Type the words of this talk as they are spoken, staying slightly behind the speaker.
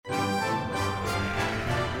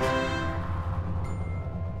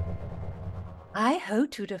Ho,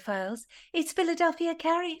 Tudor Files. It's Philadelphia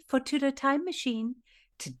Carrie for Tudor Time Machine.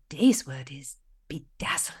 Today's word is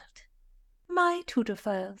bedazzled. My Tudor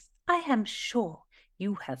Files, I am sure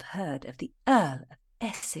you have heard of the Earl of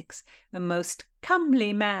Essex, a most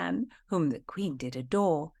comely man whom the Queen did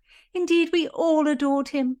adore. Indeed, we all adored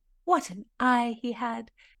him. What an eye he had,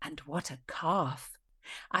 and what a calf!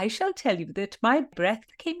 I shall tell you that my breath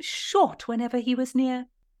came short whenever he was near.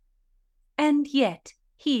 And yet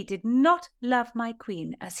he did not love my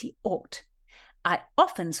Queen as he ought. I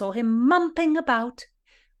often saw him mumping about.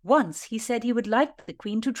 Once he said he would like the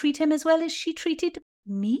Queen to treat him as well as she treated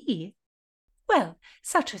me. Well,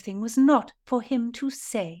 such a thing was not for him to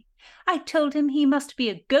say. I told him he must be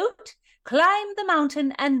a goat, climb the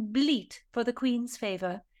mountain, and bleat for the Queen's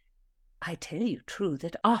favour. I tell you true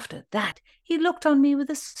that after that he looked on me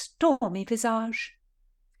with a stormy visage.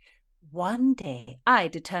 One day I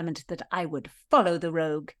determined that I would follow the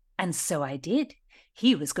rogue, and so I did.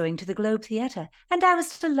 He was going to the Globe Theatre, and I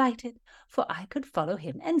was delighted, for I could follow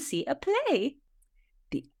him and see a play.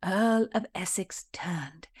 The Earl of Essex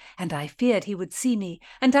turned, and I feared he would see me,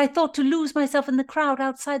 and I thought to lose myself in the crowd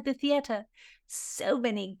outside the theatre. So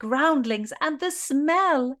many groundlings, and the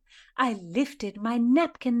smell! I lifted my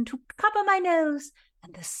napkin to cover my nose,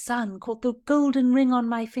 and the sun caught the golden ring on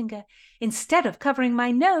my finger. Instead of covering my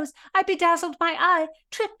nose, I bedazzled my eye,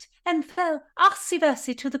 tripped, and fell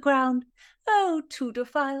arsey-versey to the ground. Oh, Tudor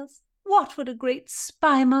Files, what would a great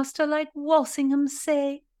spy-master like Walsingham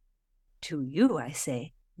say? To you I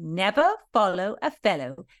say, never follow a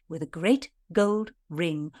fellow with a great gold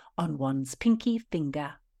ring on one's pinky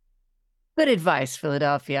finger. Good advice,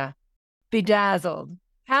 Philadelphia. Bedazzled.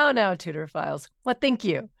 How now, Tudor Files? What think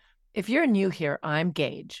you? If you're new here, I'm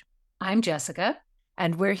Gage. I'm Jessica.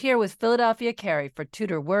 And we're here with Philadelphia Carrie for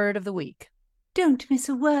Tudor Word of the Week. Don't miss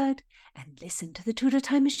a word, and listen to the Tudor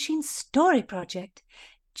Time Machine Story Project.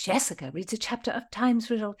 Jessica reads a chapter of Time's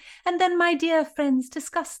Riddle, and then my dear friends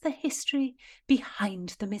discuss the history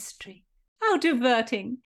behind the mystery. How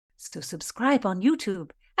diverting! So subscribe on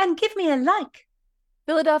YouTube and give me a like.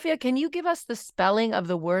 Philadelphia, can you give us the spelling of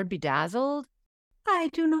the word bedazzled? I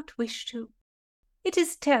do not wish to. It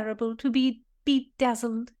is terrible to be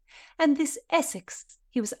bedazzled, and this Essex,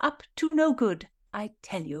 he was up to no good, I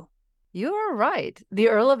tell you. You are right. The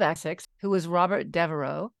Earl of Essex, who was Robert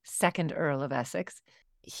Devereux, second Earl of Essex,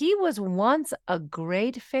 he was once a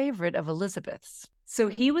great favorite of Elizabeth's. So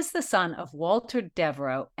he was the son of Walter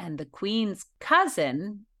Devereux and the Queen's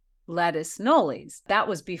cousin, Gladys Knollys. That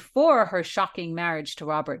was before her shocking marriage to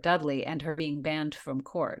Robert Dudley and her being banned from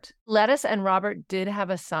court. Lettuce and Robert did have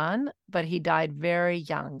a son, but he died very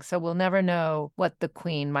young, so we'll never know what the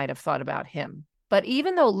Queen might have thought about him. But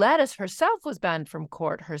even though Lettuce herself was banned from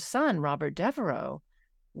court, her son, Robert Devereux,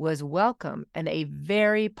 was welcome and a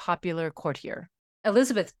very popular courtier.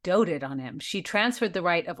 Elizabeth doted on him. She transferred the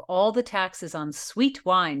right of all the taxes on sweet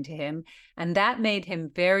wine to him, and that made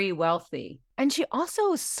him very wealthy. And she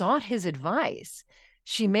also sought his advice.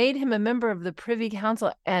 She made him a member of the Privy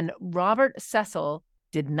Council, and Robert Cecil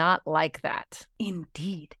did not like that.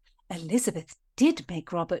 Indeed, Elizabeth did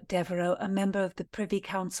make Robert Devereux a member of the Privy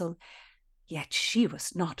Council, yet she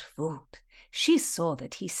was not fooled. She saw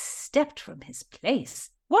that he stepped from his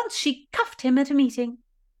place. Once she cuffed him at a meeting.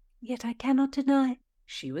 Yet I cannot deny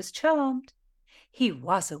she was charmed. He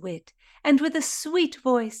was a wit, and with a sweet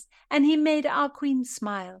voice, and he made our Queen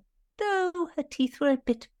smile, though her teeth were a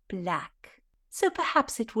bit black. So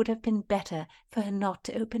perhaps it would have been better for her not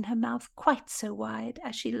to open her mouth quite so wide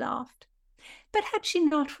as she laughed. But had she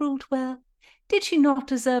not ruled well? Did she not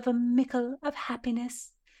deserve a mickle of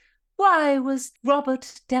happiness? Why was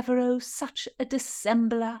Robert Devereux such a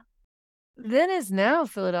dissembler? Then as now,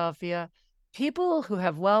 Philadelphia, people who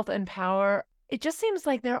have wealth and power, it just seems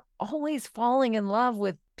like they're always falling in love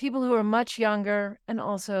with people who are much younger and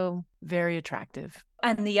also very attractive.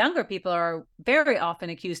 And the younger people are very often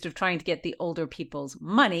accused of trying to get the older people's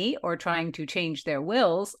money or trying to change their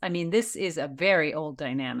wills. I mean, this is a very old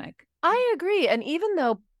dynamic. I agree. And even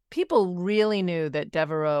though people really knew that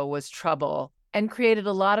Devereux was trouble and created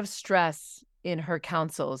a lot of stress in her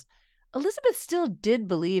councils, Elizabeth still did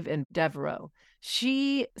believe in Devereux.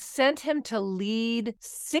 She sent him to lead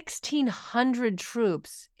 1,600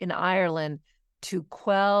 troops in Ireland to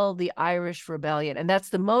quell the Irish rebellion. And that's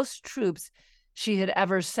the most troops she had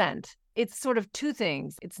ever sent. It's sort of two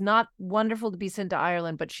things. It's not wonderful to be sent to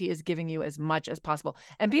Ireland, but she is giving you as much as possible.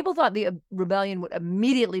 And people thought the rebellion would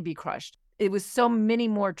immediately be crushed. It was so many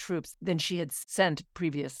more troops than she had sent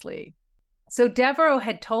previously. So Devereux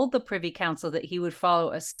had told the Privy Council that he would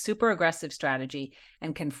follow a super aggressive strategy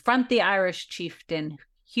and confront the Irish chieftain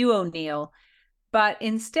Hugh O'Neill, but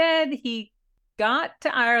instead he got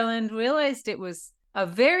to Ireland, realized it was a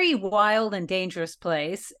very wild and dangerous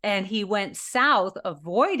place, and he went south,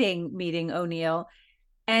 avoiding meeting O'Neill,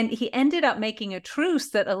 and he ended up making a truce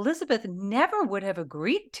that Elizabeth never would have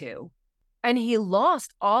agreed to. And he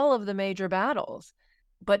lost all of the major battles.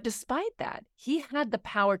 But despite that, he had the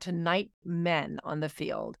power to knight men on the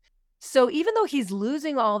field. So even though he's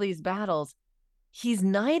losing all these battles, he's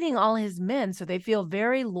knighting all his men so they feel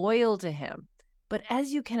very loyal to him. But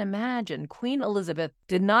as you can imagine, Queen Elizabeth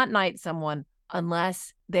did not knight someone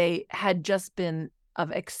unless they had just been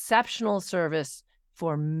of exceptional service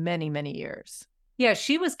for many, many years. Yeah,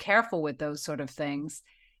 she was careful with those sort of things.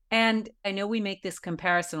 And I know we make this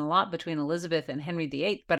comparison a lot between Elizabeth and Henry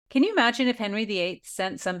VIII, but can you imagine if Henry VIII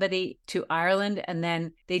sent somebody to Ireland and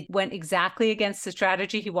then they went exactly against the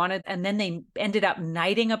strategy he wanted, and then they ended up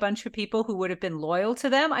knighting a bunch of people who would have been loyal to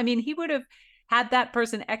them? I mean, he would have had that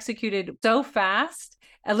person executed so fast.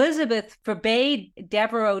 Elizabeth forbade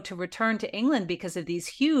Devereux to return to England because of these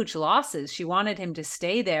huge losses. She wanted him to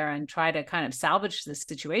stay there and try to kind of salvage the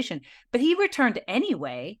situation, but he returned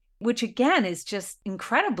anyway, which again is just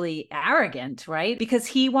incredibly arrogant, right? Because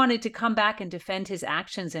he wanted to come back and defend his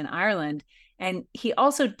actions in Ireland. And he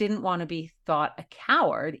also didn't want to be thought a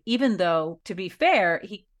coward, even though, to be fair,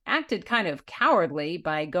 he acted kind of cowardly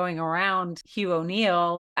by going around Hugh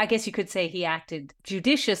O'Neill. I guess you could say he acted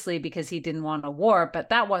judiciously because he didn't want a war, but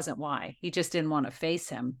that wasn't why. He just didn't want to face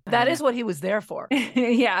him. That is what he was there for.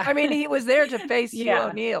 Yeah. I mean, he was there to face Hugh Yeah.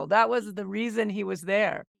 O'Neill. That was the reason he was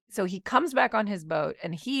there. So he comes back on his boat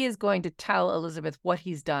and he is going to tell Elizabeth what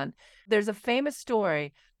he's done. There's a famous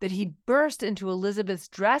story that he burst into Elizabeth's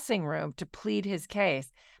dressing room to plead his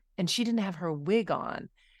case, and she didn't have her wig on.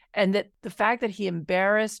 And that the fact that he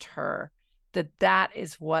embarrassed her, that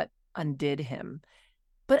is what undid him.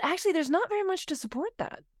 But actually, there's not very much to support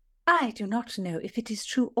that. I do not know if it is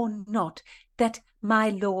true or not that my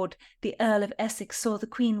lord, the Earl of Essex, saw the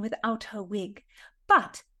Queen without her wig.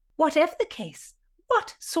 But whatever the case,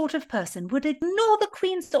 what sort of person would ignore the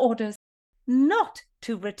Queen's orders not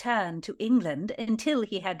to return to England until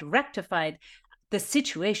he had rectified the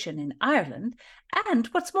situation in Ireland, and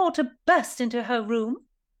what's more, to burst into her room?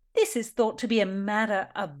 This is thought to be a matter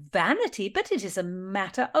of vanity, but it is a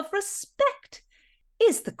matter of respect.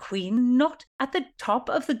 Is the Queen not at the top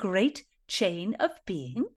of the great chain of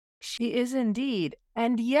being? She is indeed.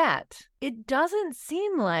 And yet, it doesn't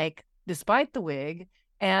seem like, despite the wig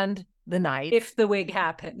and the knight, If the wig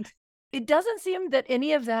happened. it doesn't seem that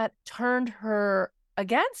any of that turned her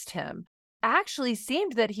against him. Actually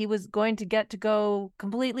seemed that he was going to get to go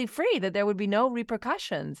completely free, that there would be no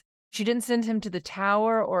repercussions. She didn't send him to the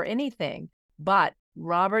Tower or anything. But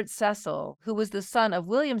Robert Cecil, who was the son of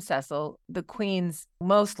William Cecil, the Queen's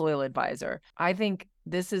most loyal advisor, I think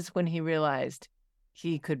this is when he realized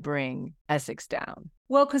he could bring Essex down.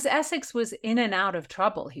 Well, because Essex was in and out of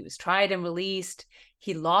trouble. He was tried and released.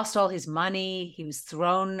 He lost all his money. He was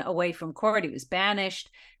thrown away from court. He was banished,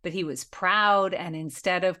 but he was proud. And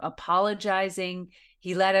instead of apologizing,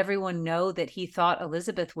 he let everyone know that he thought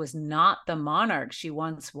Elizabeth was not the monarch she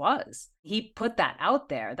once was. He put that out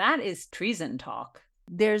there. That is treason talk.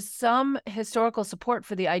 There's some historical support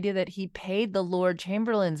for the idea that he paid the Lord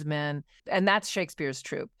Chamberlain's men, and that's Shakespeare's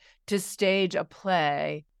troupe, to stage a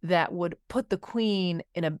play that would put the Queen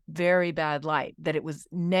in a very bad light, that it was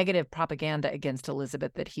negative propaganda against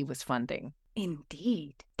Elizabeth that he was funding.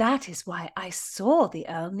 Indeed. That is why I saw the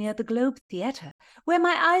Earl near the Globe Theatre, where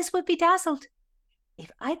my eyes were bedazzled. If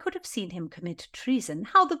I could have seen him commit treason,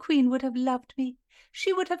 how the Queen would have loved me.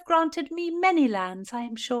 She would have granted me many lands, I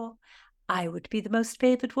am sure. I would be the most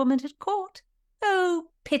favoured woman at court. Oh,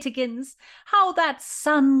 Pittigans, how that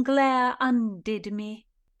sun glare undid me.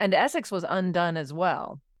 And Essex was undone as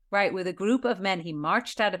well. Right, with a group of men, he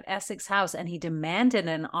marched out of Essex House and he demanded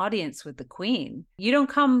an audience with the Queen. You don't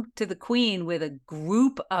come to the Queen with a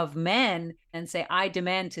group of men and say, I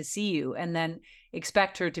demand to see you, and then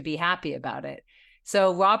expect her to be happy about it.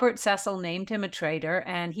 So Robert Cecil named him a traitor,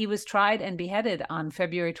 and he was tried and beheaded on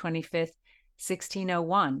February 25th,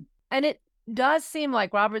 1601. And it does seem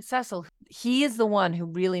like Robert Cecil, he is the one who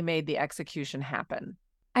really made the execution happen.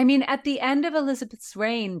 I mean, at the end of Elizabeth's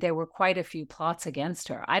reign, there were quite a few plots against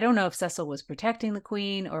her. I don't know if Cecil was protecting the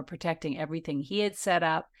Queen or protecting everything he had set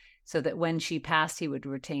up so that when she passed, he would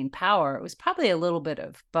retain power. It was probably a little bit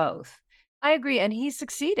of both. I agree. And he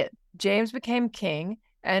succeeded. James became king.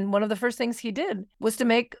 And one of the first things he did was to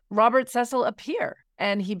make Robert Cecil appear.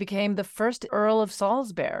 And he became the first Earl of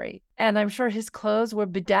Salisbury. And I'm sure his clothes were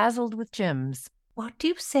bedazzled with gems. What do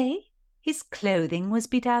you say? His clothing was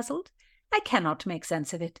bedazzled? I cannot make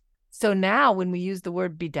sense of it. So now when we use the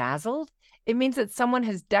word bedazzled, It means that someone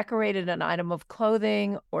has decorated an item of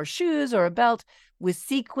clothing or shoes or a belt with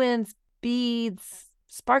sequins, beads,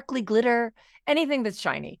 sparkly glitter, anything that's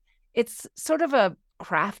shiny. It's sort of a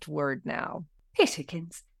craft word now.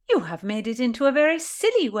 Pitikins, you have made it into a very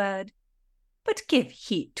silly word. But give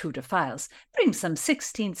heed, Tudorphiles. Bring some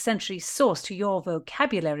 16th century sauce to your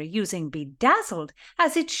vocabulary using bedazzled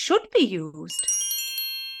as it should be used.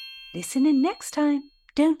 Listen in next time.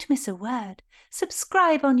 Don't miss a word.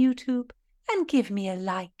 Subscribe on YouTube and give me a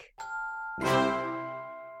like.